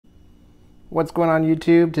What's going on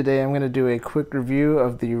YouTube? Today I'm going to do a quick review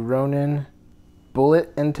of the Ronin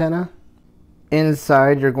bullet antenna.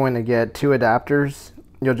 Inside you're going to get two adapters.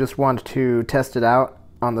 You'll just want to test it out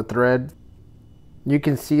on the thread. You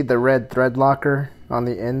can see the red thread locker on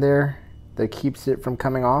the end there that keeps it from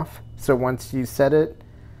coming off. So once you set it,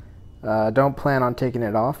 don't plan on taking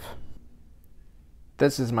it off.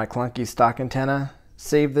 This is my clunky stock antenna.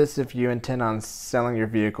 Save this if you intend on selling your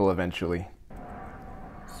vehicle eventually.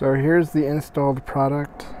 So here's the installed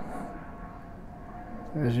product.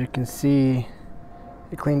 As you can see,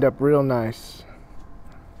 it cleaned up real nice.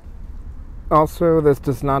 Also, this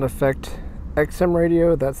does not affect XM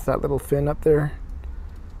radio. That's that little fin up there.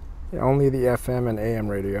 Only the FM and AM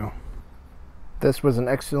radio. This was an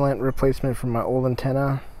excellent replacement for my old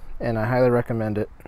antenna, and I highly recommend it.